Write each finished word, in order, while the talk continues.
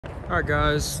Alright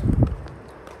guys,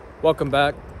 welcome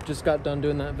back. Just got done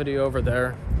doing that video over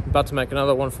there. About to make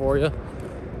another one for you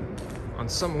on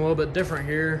something a little bit different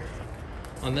here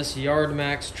on this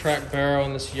Max Track Barrow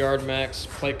and this Max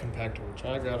plate compactor, which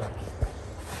I gotta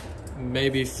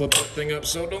maybe flip the thing up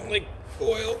so it don't leak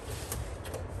oil.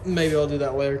 Maybe I'll do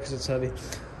that later because it's heavy.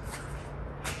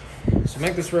 So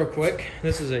make this real quick.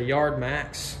 This is a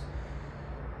Max.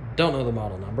 Don't know the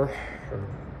model number or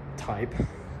type.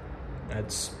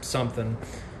 It's something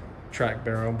track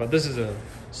barrow, but this is a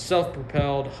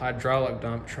self-propelled hydraulic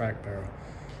dump track barrow.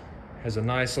 Has a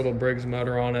nice little Briggs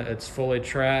motor on it. It's fully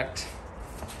tracked.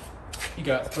 You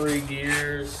got 3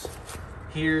 gears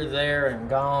here, there, and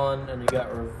gone, and you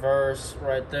got reverse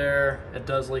right there. It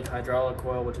does leak hydraulic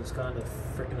oil, which is kind of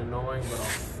freaking annoying, but I'll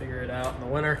figure it out in the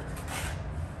winter.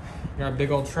 You got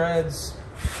big old treads,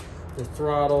 your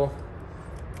throttle,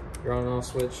 your on and off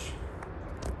switch.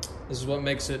 This is what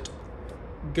makes it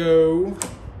go.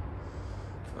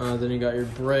 Then you got your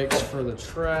brakes for the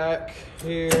track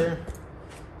here,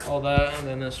 all that, and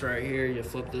then this right here, you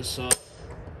flip this up,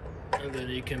 and then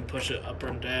you can push it up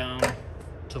and down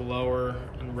to lower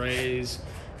and raise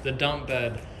the dump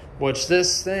bed, which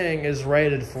this thing is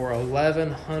rated for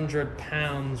 1,100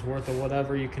 pounds worth of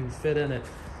whatever you can fit in it.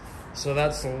 So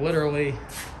that's literally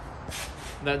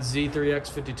that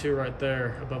Z3X52 right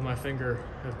there above my finger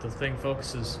if the thing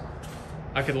focuses.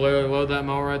 I could literally load that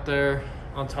mower right there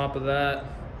on top of that,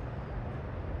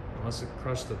 unless it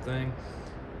crushed the thing,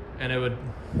 and it would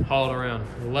haul it around.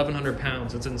 1,100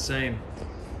 pounds, it's insane.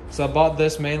 So I bought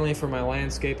this mainly for my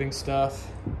landscaping stuff,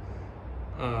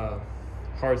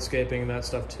 hardscaping and that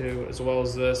stuff too, as well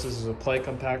as this. This is a plate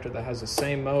compactor that has the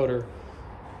same motor,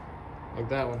 like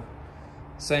that one.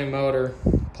 Same motor,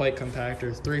 plate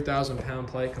compactor, 3,000 pound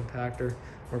plate compactor,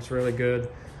 works really good.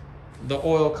 The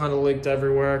oil kind of leaked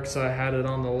everywhere because I had it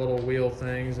on the little wheel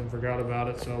things and forgot about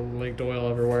it, so it leaked oil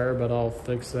everywhere, but I'll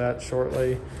fix that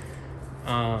shortly.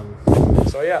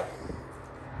 So yeah,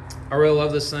 I really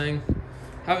love this thing.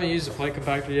 Haven't used a plate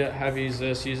compactor yet, have used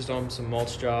this, used it on some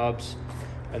mulch jobs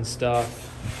and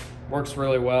stuff. Works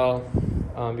really well.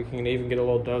 You can even get a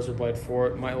little dozer blade for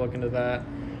it, might look into that.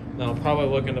 And I'll probably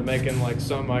look into making like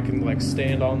something I can like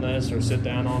stand on this or sit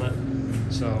down on it.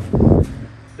 So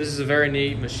this is a very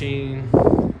neat machine.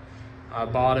 I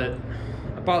bought it.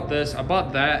 I bought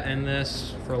that and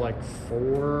this for like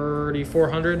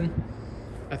 $4,400,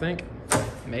 I think.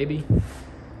 Maybe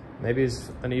it's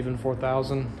an even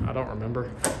 4,000. I don't remember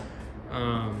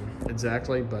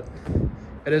exactly, but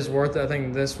it is worth it. I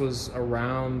think this was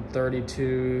around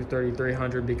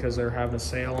 $3,200 because they're having a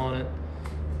sale on it.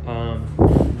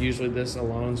 Usually this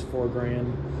alone's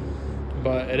 $4,000,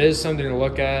 but it is something to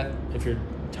look at if you're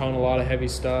towing a lot of heavy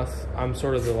stuff. I'm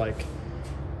sort of the like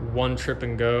one trip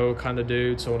and go kind of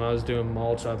dude, so when I was doing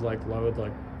mulch, I'd like load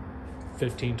like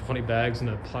 15-20 bags in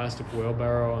a plastic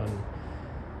wheelbarrow, and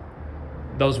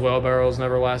those wheelbarrows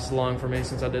never lasted long for me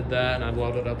since I did that, and I'd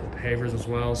load it up with pavers as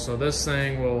well. So this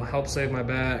thing will help save my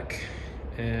back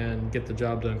and get the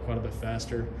job done quite a bit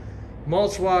faster.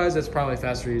 Mulch wise, it's probably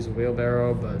faster to use a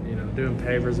wheelbarrow, but you know, doing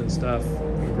pavers and stuff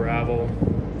and gravel,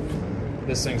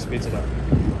 this thing speeds it up.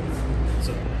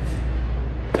 So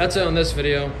that's it on this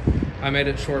video. I made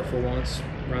it short for once,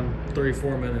 around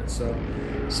 3-4 minutes. So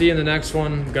see you in the next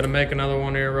one. I'm gonna make another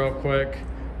one here real quick,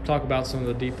 talk about some of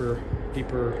the deeper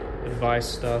advice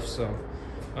stuff. So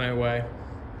anyway,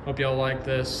 hope y'all like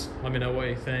this. Let me know what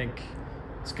you think.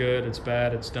 It's good, it's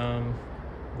bad, it's dumb,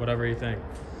 whatever you think.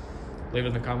 Leave it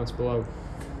in the comments below.